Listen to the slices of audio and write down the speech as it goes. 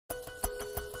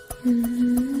There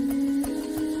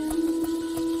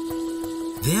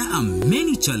are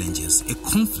many challenges a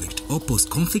conflict or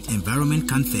post-conflict environment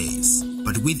can face.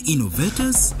 But with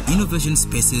innovators, innovation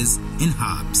spaces, and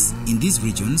hubs in these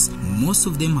regions, most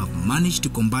of them have managed to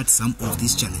combat some of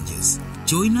these challenges.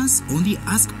 Join us on the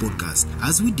Ask Podcast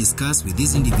as we discuss with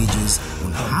these individuals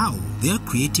on how they are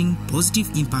creating positive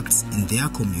impacts in their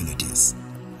communities.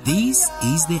 This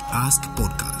is the Ask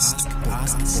Podcast.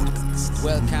 Ask Podcast.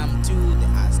 Welcome to the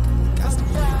Ask Podcast.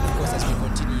 Of course, as we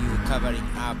continue covering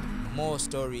up more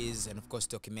stories and of course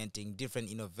documenting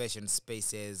different innovation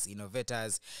spaces,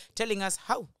 innovators telling us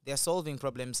how they're solving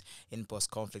problems in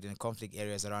post-conflict and conflict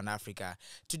areas around Africa.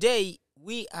 Today,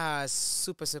 we are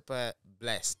super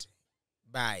blessed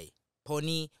by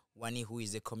Poni, Wani, who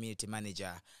is the community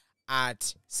manager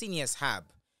at Scenius Hub.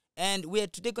 And we're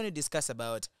today going to discuss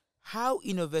about how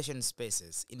innovation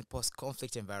spaces in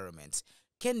post-conflict environments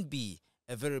can be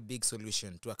a very big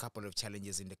solution to a couple of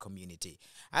challenges in the community.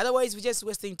 Otherwise, we're just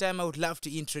wasting time. I would love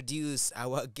to introduce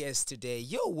our guest today.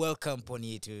 You're welcome,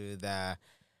 Poni, to the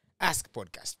Ask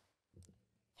Podcast.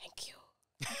 Thank you.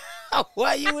 Why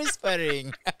are you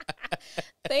whispering?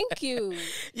 Thank you.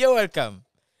 You're welcome.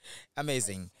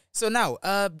 Amazing. So now,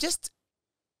 just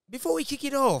before we kick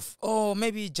it off, or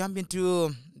maybe jump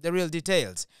into the real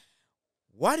details,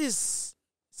 what is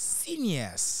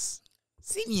Scenius?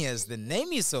 Scenius, the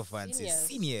name is so fancy.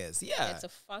 Scenius, yeah. It's a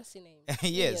fancy name.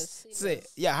 Yes. Scenius. So,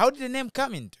 yeah, how did the name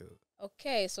come into?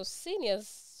 Okay, so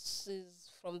Scenius is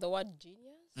from the word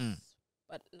genius,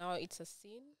 but now it's a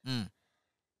scene.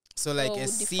 So like so a we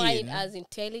scene. define it as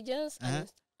intelligence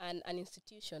and an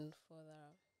institution for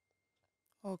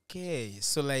the... Okay,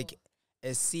 so like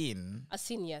a scene. A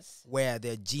scene, yes. Where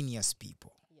they're genius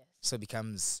people. Yes. So it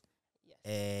becomes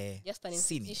just an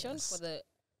institution Scenius. for the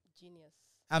genius.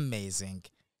 Amazing.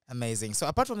 So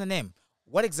apart from the name,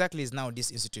 what exactly is now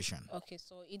this institution? Okay,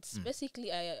 so it's basically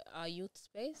a youth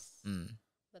space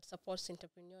that supports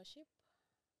entrepreneurship,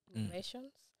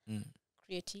 innovations,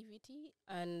 creativity,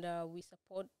 and we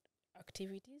support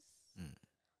activities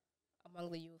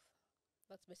among the youth.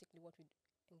 That's basically what we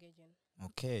engage in.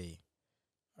 Okay.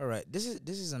 All right. This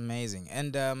is amazing.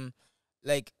 And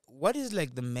like, what is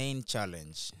like the main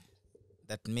challenge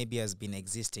that maybe has been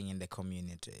existing in the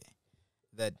community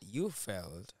that you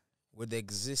felt with the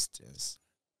existence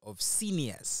of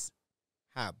Scenius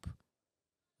Hub,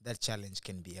 that challenge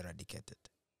can be eradicated?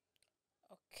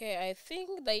 Okay, I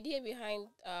think the idea behind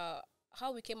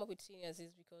how we came up with Scenius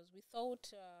is because we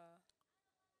thought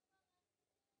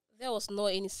there was no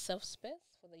any safe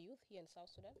space for the youth here in South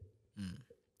Sudan.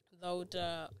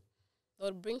 That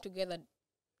would bring together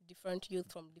different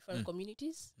youth from different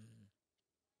communities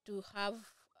to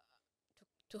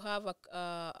have a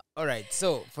all right,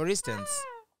 so for instance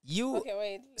you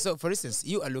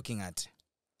are looking at,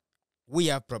 we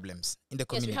have problems in the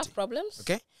community. Yes, we have problems.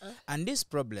 Okay, and these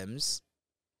problems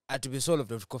are to be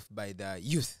solved, of course, by the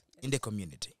youth in the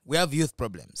community. We have youth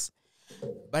problems,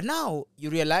 but now you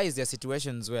realize there are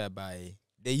situations whereby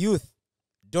the youth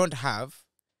don't have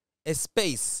a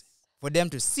space for them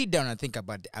to sit down and think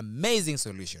about the amazing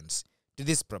solutions to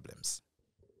these problems.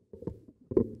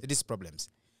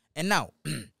 And now,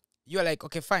 you're like,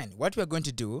 okay, fine. What we're going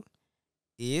to do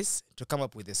is to come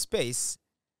up with a space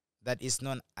that is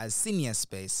known as Scenius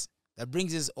space that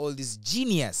brings us all these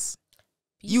genius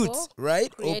youths,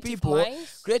 right? Or people,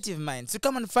 creative minds, to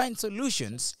come and find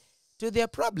solutions to their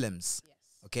problems. Yes.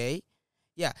 Okay?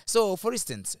 Yeah. So, for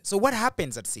instance, so what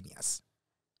happens at Scenius?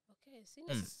 Okay,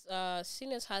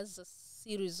 Scenius has a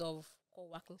series of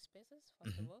co-working spaces,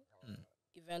 first of all.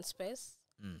 Event space.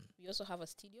 We also have a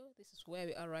studio. This is where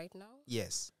we are right now.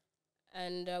 Yes.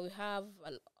 And we have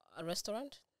a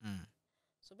restaurant.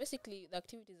 So basically, the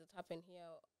activities that happen here,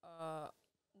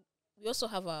 we also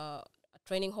have a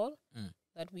training hall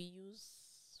that we use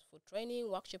for training,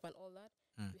 workshop, and all that.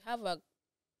 We have a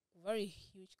very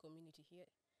huge community here.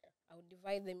 I would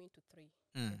divide them into three.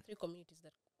 Three communities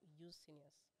that use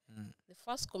Scenius. The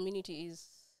first community is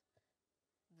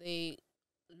the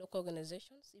local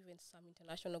organizations, even some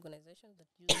international organizations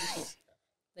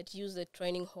that use the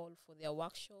training hall for their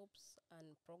workshops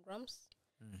and programs.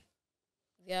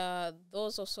 There are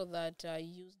those also that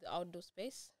use the outdoor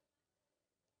space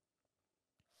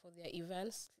for their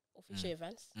events, official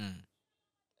events.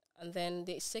 And then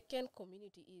the second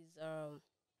community is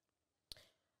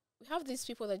we have these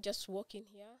people that just walk in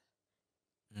here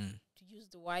to use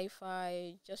the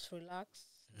Wi-Fi, just relax,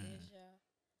 leisure.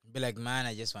 Be like, man,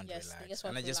 I just want to relax.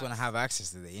 And I just want to have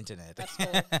access to the internet. That's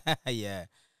all. Yeah.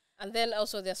 And then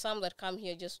also there are some that come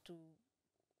here just to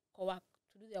co-work,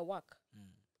 to do their work.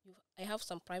 I have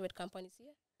some private companies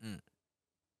here.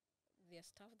 are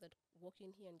staff that work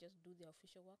in here and just do their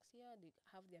official works here. They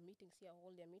have their meetings here,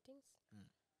 hold their meetings.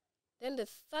 Then the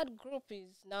third group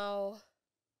is now,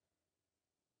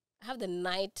 I have the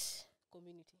night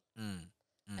community.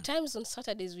 At times on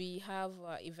Saturdays, we have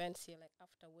events here, like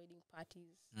after wedding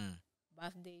parties,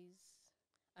 birthdays.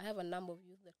 I have a number of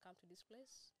youth that come to this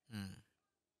place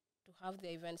to have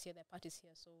their events here, their parties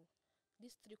here. So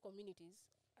these three communities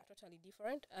are totally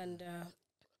different. And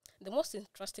the most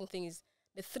interesting thing is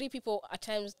the three people at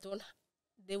times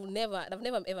they've never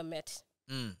ever met.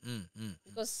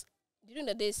 Because during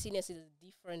the day, Scenius is a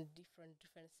different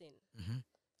scene.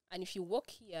 And if you walk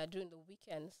here during the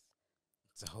weekends,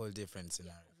 it's a whole different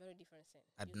scenario. Yeah, very different scene.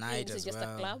 At night as well. This is just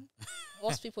a club.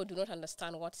 Most people do not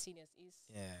understand what Scenius is.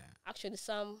 Yeah. Actually,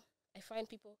 I find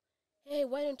people, hey,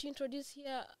 why don't you introduce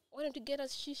here? Why don't you get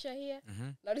us shisha here?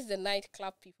 Now this is the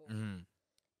nightclub people.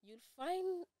 You'll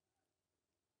find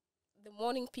the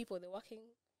morning people, the working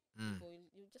people.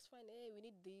 You just find, hey, we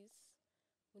need this.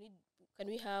 Can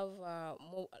we have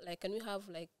more? Like, can we have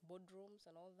like boardrooms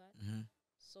and all that?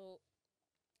 So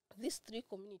these three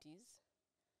communities,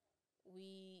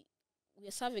 we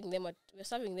are serving them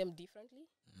differently,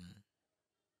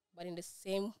 but in the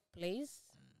same place,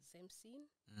 same scene.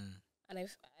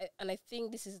 And I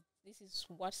think this is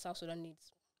what South Sudan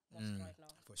needs most right now.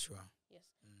 For sure. Yes,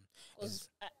 because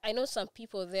I know some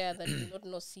people there that do not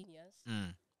know Scenius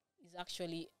is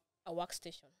actually a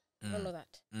workstation. I don't know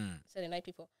that. It's the night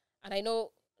people, and I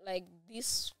know like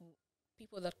these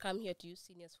people that come here to use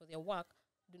Scenius for their work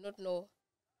do not know.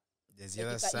 There's the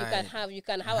other side. You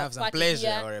can have a some party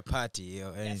pleasure here. or a party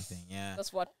or anything. Yeah,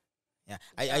 that's what. Yeah,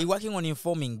 are you working on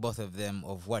informing both of them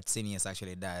of what Scenius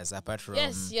actually does apart from?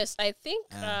 Yes. I think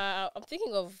I'm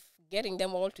thinking of getting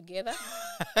them all together.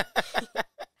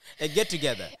 A get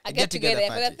together. A get together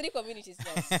for the three communities.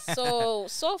 Yes.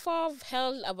 so far I've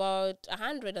held about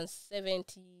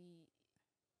 170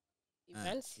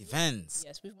 events. Events.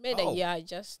 Yes, we've made a year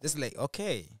just. This is like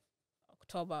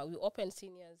October. We opened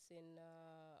Scenius in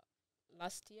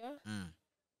last year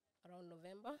around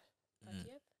November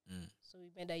 30th. So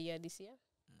we made a year this year,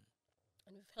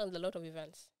 and we've held a lot of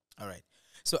events. All right.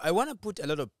 So I want to put a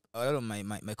lot of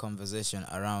my conversation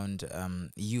around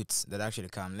youths that actually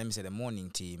come. Let me say the morning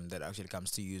team that actually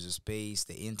comes to use the space,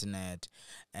 the internet,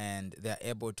 and they're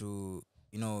able to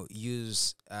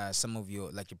use some of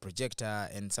your like your projector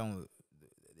and some of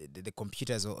the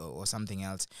computers or something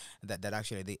else that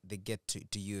actually they get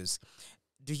to use.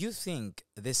 Do you think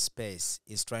this space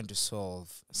is trying to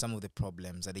solve some of the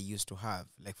problems that they used to have?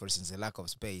 Like, for instance, the lack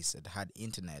of space that had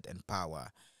internet and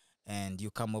power, and you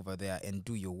come over there and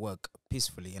do your work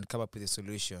peacefully and come up with a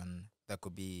solution that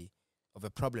could be of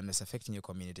a problem that's affecting your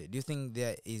community. Do you think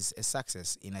there is a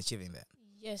success in achieving that?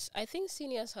 Yes, I think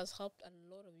Scenius has helped a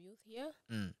lot of youth here.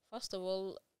 First of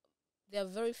all, there are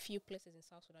very few places in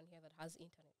South Sudan here that has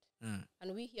internet.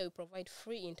 And we provide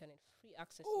free internet, free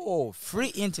access. Oh, free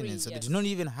internet, so they do not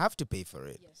even have to pay for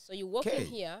it. Yes, so you walk in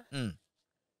here,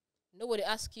 nobody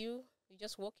asks you, you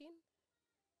just walk in,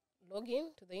 log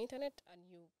in to the internet, and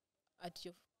you at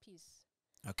your peace.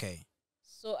 Okay.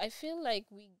 So I feel like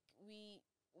the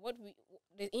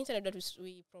internet that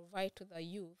we provide to the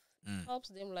youth helps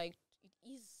them, like it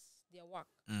is their work.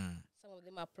 Some of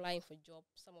them are applying for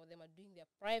jobs, some of them are doing their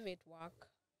private work.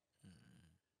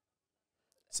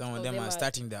 Some of them are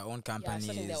starting their own companies,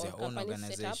 their own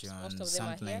organizations,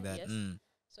 something like that. Yes.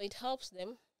 So it helps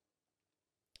them.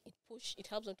 It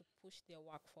helps them to push their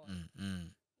work forward.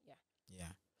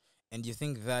 Yeah. And you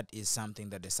think that is something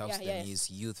that the South Sudanese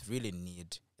youth really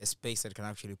need? A space that can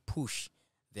actually push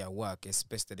their work, a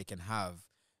space that they can have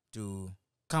to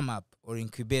come up or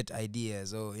incubate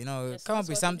ideas or, come up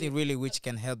with something really which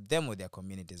can help them with their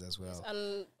communities as well. Yes,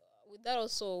 and with that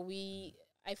also,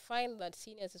 I find that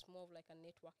Scenius is more of like a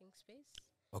networking space.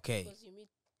 Okay. Because you meet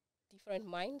different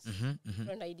minds,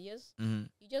 different ideas.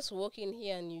 You just walk in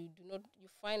here and you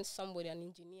find somebody, an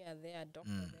engineer there, a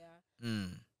doctor there.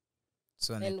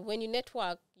 So and when you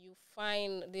network, you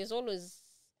find there's always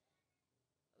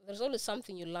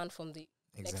something you learn from the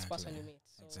next person you meet.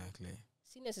 So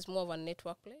Scenius is more of a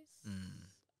network place.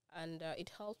 And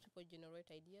it helps people generate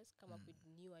ideas, come up with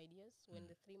new ideas. When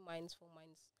the 3 minds, 4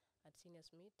 minds at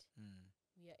Scenius meet,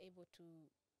 we are able to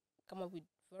come up with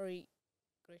very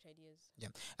great ideas.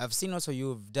 Yeah, I've seen also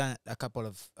you've done a couple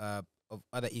of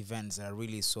other events that are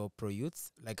really so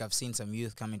pro-youth. Like I've seen some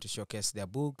youth coming to showcase their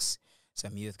books,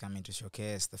 some youth coming to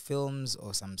showcase the films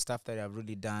or some stuff that I've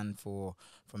really done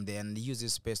from there, and they use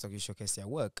this space to showcase their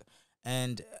work.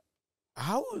 And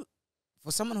how,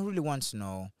 for someone who really wants to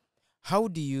know, how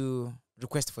do you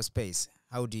request for space?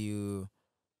 How do you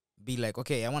be like,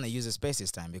 okay, I want to use the space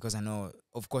this time because I know,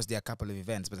 of course, there are a couple of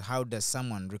events, but how does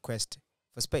someone request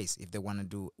for space if they want to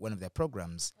do one of their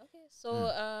programs? Okay,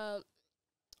 so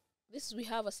we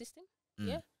have a system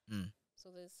here. So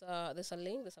there's a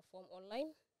link, there's a form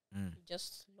online. You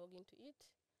just log into it,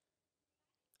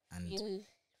 And fill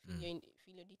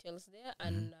your details there,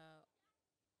 and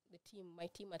my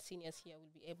team at Scenius here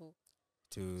will be able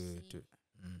to see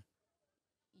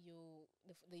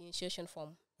the initiation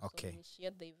form. Okay. So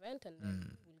initiate the event, and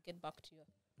then we'll get back to you.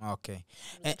 Okay.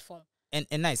 With that form. And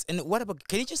nice. And what about,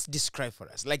 can you just describe for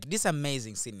us, like, this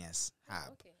amazing Scenius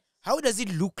hub? Okay. How does it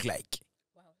look like?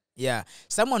 Wow. Yeah.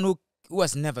 Someone who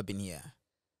has never been here,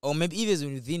 or maybe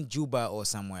even within Juba or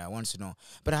somewhere, wants to know.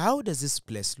 But how does this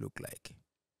place look like?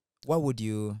 What would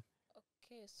you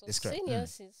describe?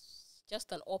 Scenius is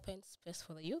just an open space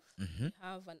for the youth. Mm-hmm. We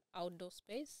have an outdoor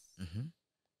space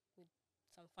with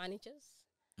some furnitures.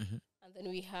 And then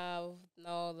we have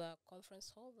now the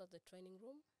conference hall, that's the training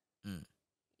room.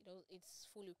 It's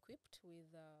fully equipped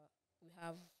with, we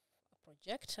have a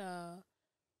projector,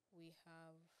 we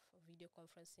have video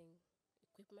conferencing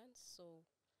equipment, so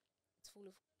it's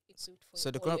fully equipped for. So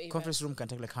the conference room can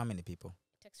take like how many people?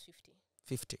 It takes 50.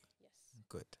 50. Yes.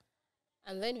 Good.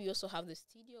 And then we also have the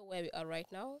studio where we are right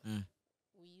now.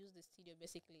 We use the studio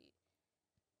basically,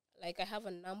 like I have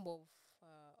a number of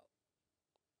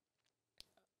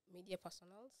media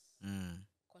personals,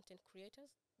 content creators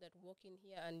that work in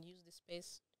here and use the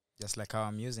space. Just like how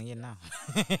I'm using it now.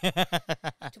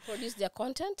 To produce their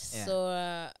content. Yeah.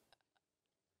 So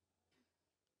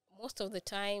most of the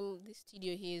time, this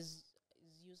studio here is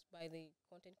used by the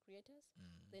content creators.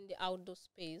 Then the outdoor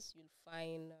space, you'll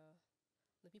find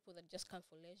the people that just come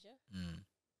for leisure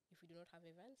if we do not have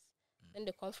events. Then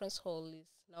the conference hall is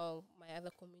now my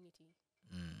other community,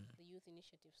 the youth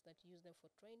initiatives that use them for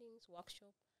trainings,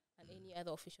 workshops, and any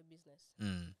other official business.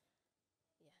 Yes.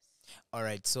 All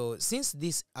right. So since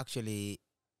this actually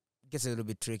gets a little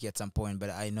bit tricky at some point,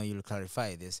 but I know you'll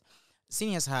clarify this.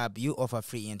 Scenius Hub, you offer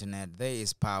free internet. There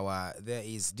is power. There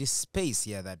is this space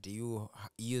here that you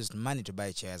used money to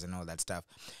buy chairs and all that stuff.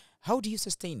 How do you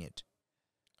sustain it?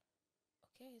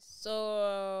 Okay.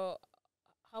 So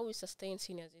how we sustain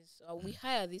Scenius is we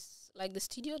hire this, like the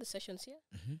studio, the sessions here.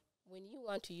 When you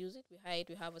want to use it, we hire it.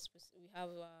 We have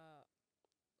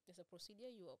there's a procedure,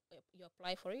 you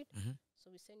apply for it. So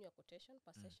we send you a quotation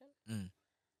per session.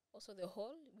 Also the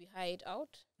hall, we hire it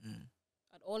out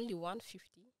at only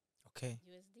 150 okay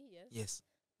USD. Yes.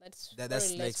 That's that's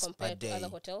very less like compared per to other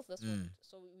day. hotels. That's what,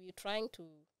 so we're trying to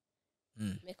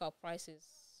make our prices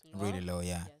really low,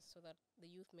 yeah. Yes, so that the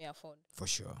youth may afford. For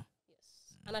sure.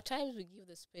 Yes. And at times we give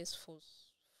the space for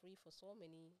free for so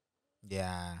many.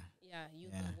 Yeah. Yeah,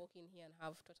 youth can walk in here and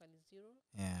have totally zero.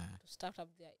 Yeah. To start up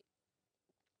their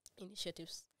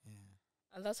initiatives. Yeah.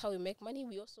 And that's how we make money.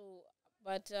 We also,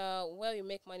 but where we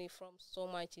make money from so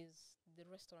much is the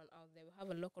restaurant out there. We have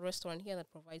a local restaurant here that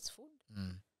provides food.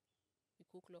 We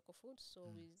cook local food,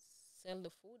 so we sell the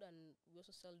food, and we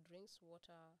also sell drinks,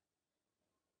 water,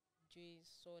 juice,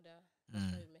 soda. That's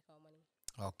how we make our money.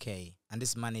 Okay. And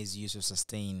this money is used to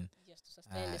sustain just to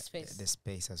sustain the space. The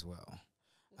space as well.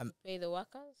 To pay the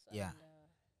workers. Yeah.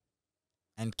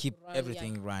 And keep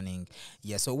everything running.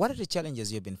 Yeah. So what are the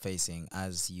challenges you've been facing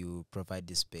as you provide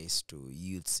this space to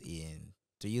youths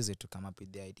to use it to come up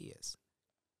with their ideas?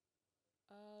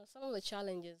 Some of the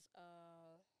challenges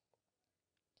are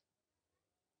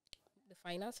the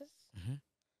finances.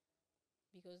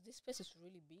 Because this space is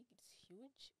really big, it's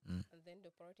huge, and then the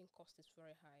operating cost is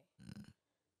very high.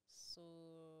 So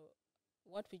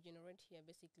what we generate here,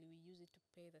 basically, we use it to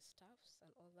pay the staffs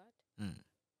and all that.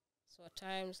 So at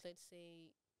times, let's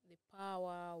say, the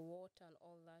power, water, and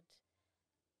all that,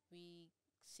 we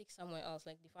seek somewhere else,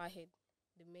 like if I had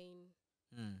the main...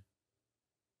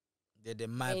 The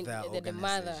mother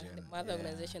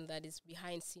organization that is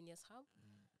behind Scenius Hub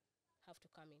have to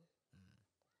come in.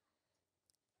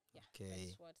 Yeah, okay.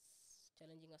 That's what's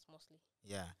challenging us mostly.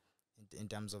 Yeah, in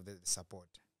terms of the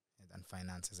support and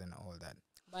finances and all that.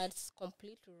 But it's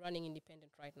completely running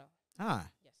independent right now.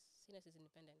 Yes, Scenius is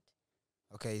independent.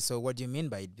 Okay, so what do you mean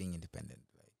by it being independent?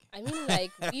 I mean,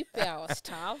 like, we pay our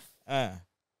staff.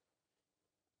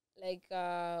 Like,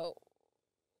 for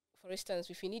instance,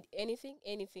 if you need anything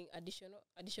additional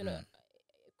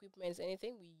equipment,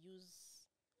 anything, we use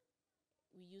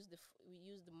the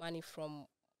money from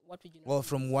what we generate. Well,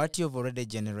 from what you've already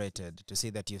generated to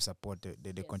see that you support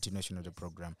the continuation of the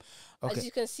program. Okay. As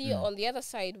you can see on the other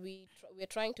side, we're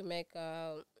trying to make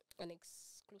an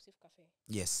exclusive cafe.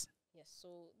 Yes. Yes.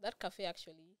 So that cafe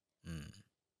actually,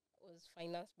 was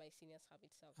financed by Scenius Hub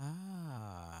itself.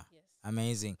 Ah, Yes.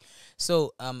 amazing.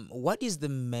 So, what is the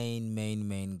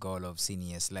main goal of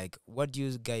Scenius? Like, what do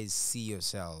you guys see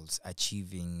yourselves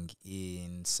achieving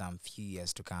in some few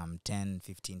years to come, 10,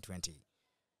 15, 20?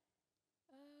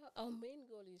 Our main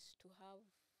goal is to have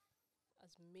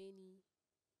as many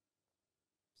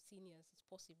seniors as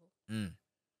possible Mm.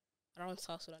 around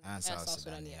South Sudan. And South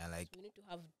Sudan, yes. yeah, like, So we need to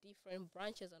have different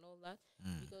branches and all that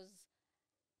mm. because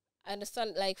I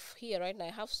understand, like here right now,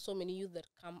 I have so many youth that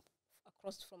come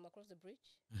across the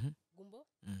bridge, Mhm. Gumbo,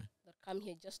 Mm. that come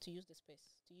here just to use the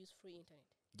space, to use free internet.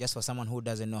 Just for someone who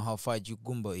doesn't know how far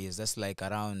Gumbo is, that's like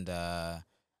around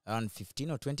 15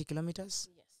 or 20 kilometers.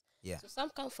 Yes. Yeah. So some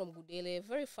come from Gudele,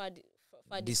 very far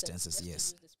Distances, just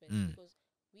yes. to use the space because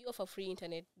we offer free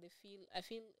internet. I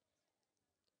feel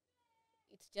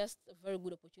it's just a very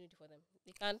good opportunity for them.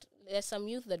 They can't. There's some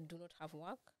youth that do not have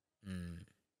work. Mm.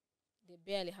 They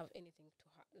barely have anything to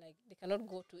like. They cannot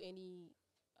go to any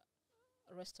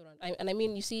restaurant. I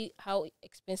mean, you see how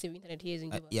expensive internet here is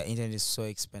in Juba. Yeah, internet is so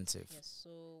expensive. Yes.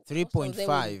 So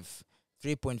 3.5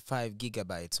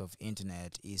 gigabytes of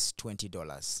internet is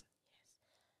 $20.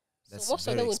 That's so most of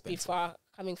very them would expensive. prefer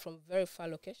coming from very far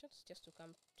locations just to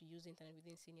come to use internet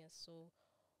within Scenius. So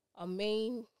our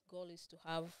main goal is to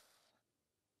have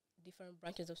different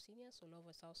branches of Scenius all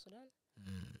over South Sudan.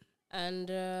 And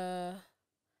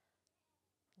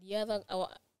the other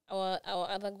our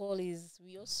other goal is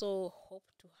we also hope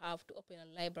to open a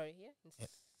library here in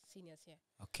Scenius here.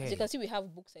 Okay. As you can see, we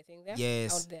have books, I think, there.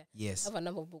 Yes. Out there. Yes. We have a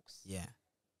number of books. Yeah.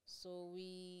 So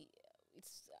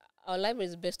our library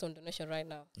is based on donation right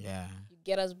now. Yeah. You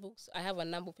get us books. I have a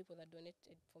number of people that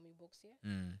donated for me books here.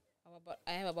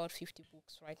 I have about 50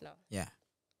 books right now. Yeah.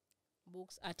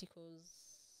 Books, articles,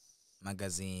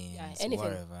 Magazines,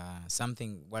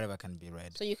 anything. whatever can be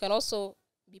read. So you can also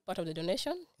be part of the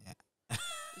donation. Yeah.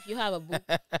 If you have a book.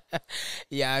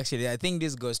 Yeah, actually, I think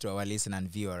this goes to our listener and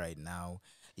viewer right now.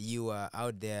 You are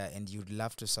out there and you'd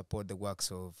love to support the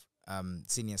works of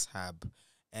Scenius Hub.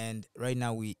 And right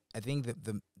now, I think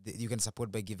that you can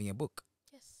support by giving a book.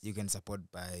 Yes. You can support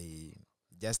by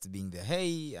just being there.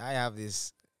 Hey, I have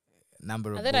this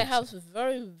number of And then books. I have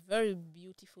very, very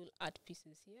beautiful art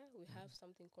pieces here. We have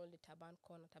something called the Taban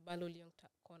Corner, Taban Loliong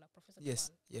Corner, Professor Yes,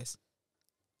 Taban, yes.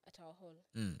 at our hall.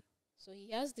 Mm. So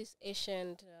he has this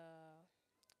ancient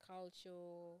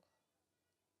culture.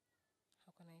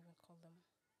 How can I even call them?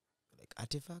 Like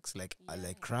artifacts, like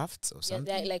Yeah. crafts or something.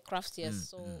 Yeah, they're like crafts, yes.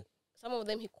 So mm. some of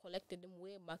them he collected them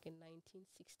way back in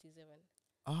 1967.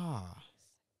 Ah,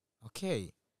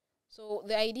 okay. So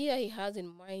the idea he has in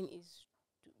mind is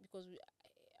because we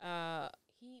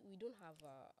don't have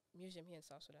a museum here in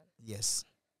South Sudan. Yes.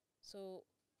 So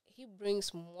he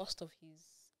brings most of his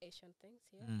Asian things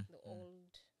here, the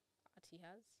old art he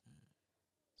has.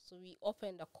 So we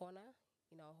opened a corner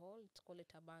in our hall. It's called a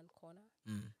Taban Corner.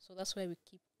 So that's where we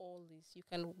keep all these. You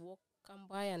can come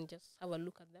by and just have a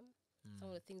look at them. Some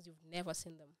of the things you've never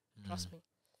seen them. Trust me.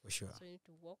 For sure. So you need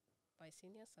to walk by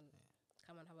Scenius and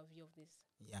come and have a view of this.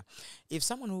 Yeah. If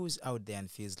someone who's out there and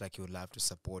feels like you would love to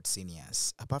support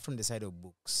Scenius, apart from the side of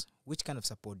books, which kind of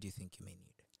support do you think you may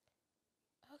need?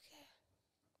 Okay.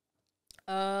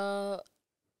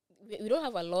 We don't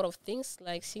have a lot of things.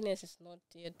 Like Scenius is not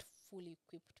yet fully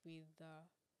equipped with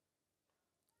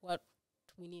what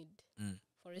we need.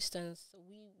 For instance,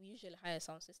 we usually hire a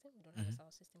sound system. We don't have a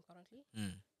sound system currently.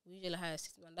 We usually hire a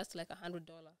system, and that's like $100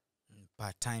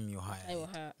 per time you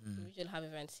hire. We usually have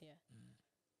events here.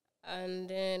 And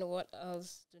then what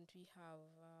else don't we have?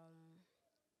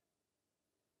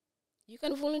 You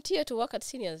can volunteer to work at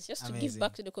Scenius just to give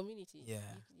back to the community. Yeah.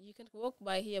 You can walk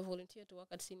by here, volunteer to work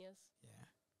at Scenius.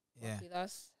 Yeah. Work with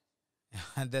us.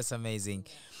 That's amazing.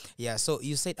 Yeah. So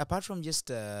you said apart from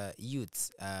just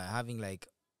youths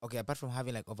apart from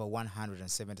having like over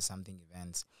 170 something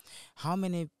events, how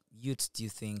many youths do you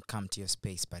think come to your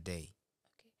space per day?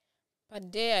 Per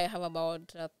day I have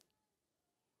about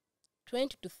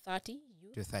 20 to 30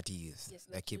 youth. To 30 youth. Yes,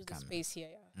 that keep coming. Space here,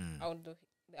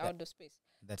 outdoor space.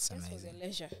 That's amazing. For their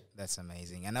leisure. That's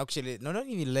amazing. And actually, not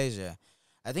even leisure.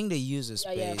 I think they use the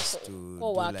space to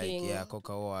co-working. do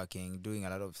co-working, doing a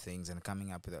lot of things and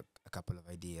coming up with a couple of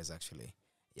ideas actually.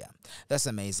 Yeah, that's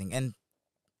amazing. And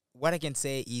what I can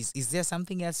say is there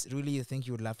something else really you think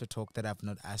you would love to talk that I've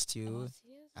not asked you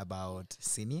about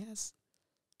Scenius?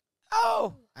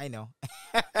 Oh, I know.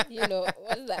 You know,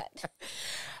 what's that?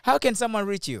 How can someone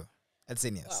reach you at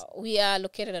Scenius? We are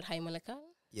located at High Malakal.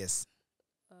 Yes.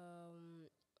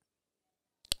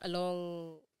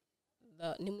 Along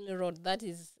the Nimule Road. That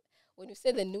is, when you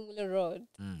say the Nimule Road,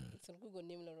 it's on Google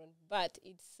Nimule Road, but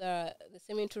it's the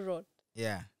Cemetery Road.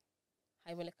 Yeah.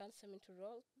 Haimelekan Cemetery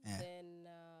Road. Then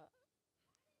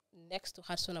next to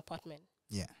Hudson Apartment.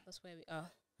 Yeah. That's where we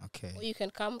are. Okay. Or you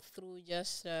can come through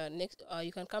just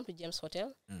you can come to James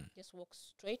Hotel. Just walk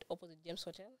straight opposite James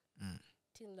Hotel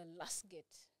till the last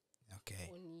gate. Okay.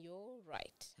 On your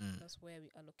right. That's where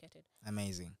we are located.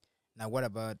 Amazing. Now, what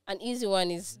about... An easy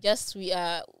one is just we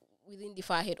are within the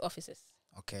Firehead offices.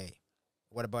 Okay.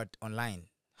 What about online?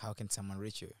 How can someone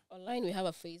reach you? Online, we have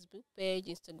a Facebook page,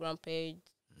 Instagram page,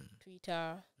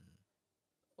 Twitter,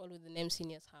 all with the name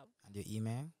Scenius Hub. And your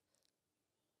email?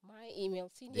 My email,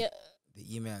 Senior...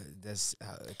 The email, that's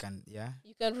how I can,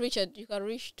 You can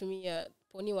reach to me at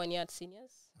Poni Wani at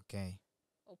Scenius. Okay.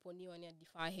 Or Poni Wani at the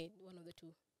Firehead, one of the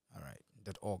two. All right.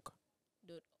 .org.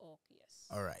 .org, yes.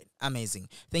 All right. Amazing.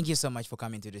 Thank you so much for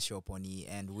coming to the show, Poni.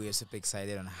 And we're super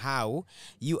excited on how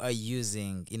you are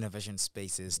using innovation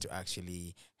spaces to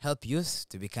actually help youth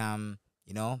to become,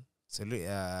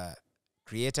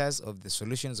 creators of the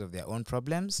solutions of their own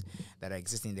problems that are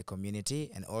existing in the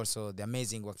community, and also the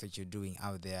amazing work that you're doing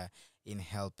out there in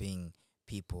helping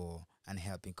people and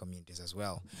helping communities as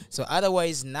well. So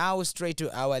otherwise, now straight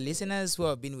to our listeners who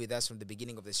have been with us from the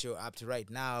beginning of the show up to right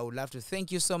now, I would love to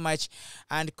thank you so much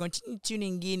and continue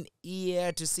tuning in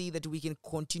here to see that we can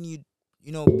continue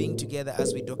being together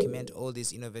as we document all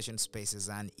these innovation spaces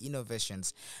and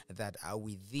innovations that are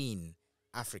within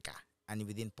Africa and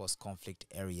within post-conflict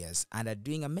areas and are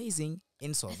doing amazing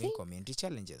in solving community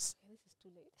challenges. This is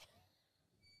too late.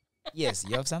 Yes,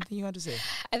 you have something you want to say?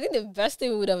 I think the best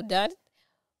thing we would have done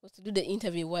was to do the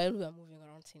interview while we were moving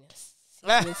around Scenius.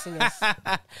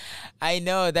 I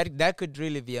know that could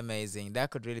really be amazing. That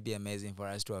could really be amazing for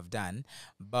us to have done.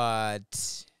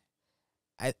 But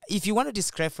if you want to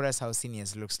describe for us how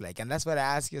Scenius looks like, and that's what I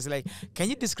ask you, is like, can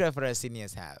you describe for us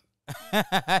Scenius Hub?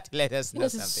 Let us know something.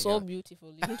 This is so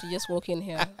beautiful. You need to just walk in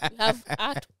here. We have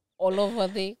art all over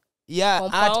the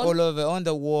compound, art all over on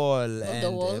the wall and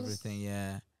everything.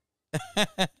 Yeah.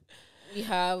 we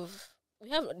have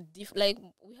different.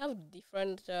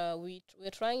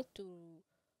 We're trying to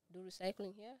do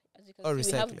recycling here. As you can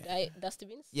see, we have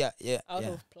dustbins. Out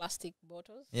of plastic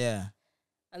bottles. Yeah.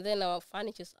 And then our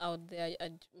furniture's out there are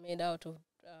made out of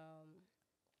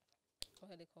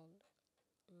what are they called?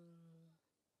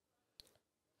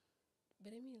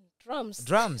 Drums.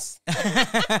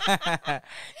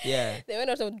 Yeah. They went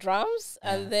out of drums,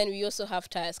 and then we also have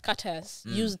cutters,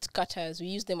 used cutters. We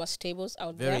use them as tables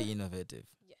out there. Very innovative.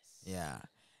 Yes. Yeah.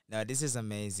 Now, this is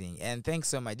amazing. And thanks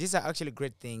so much. These are actually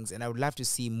great things, and I would love to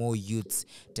see more youths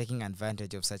taking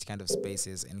advantage of such kind of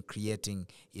spaces and creating,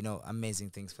 amazing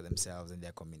things for themselves and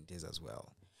their communities as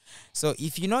well. So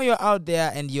if you're out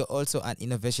there and you're also an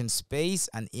innovation space,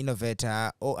 an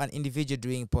innovator, or an individual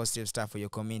doing positive stuff for your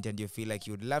community, and you feel like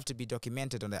you would love to be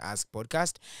documented on the Ask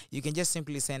Podcast, you can just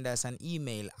simply send us an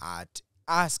email at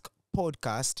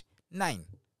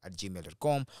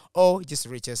askpodcast9@gmail.com, or just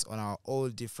reach us on our all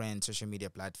different social media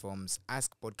platforms,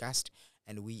 Ask Podcast,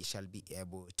 and we shall be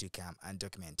able to come and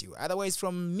document you. Otherwise,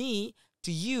 from me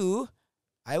to you,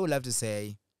 I would love to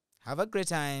say, have a great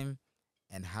time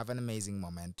and have an amazing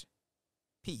moment.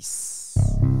 Peace.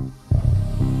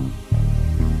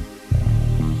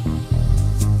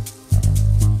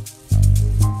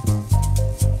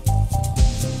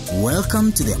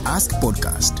 Welcome to the Ask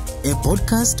Podcast, a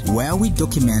podcast where we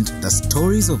document the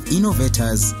stories of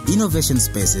innovators, innovation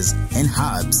spaces, and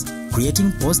hubs,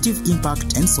 creating positive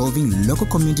impact and solving local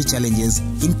community challenges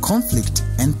in conflict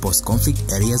and post-conflict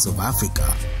areas of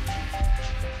Africa.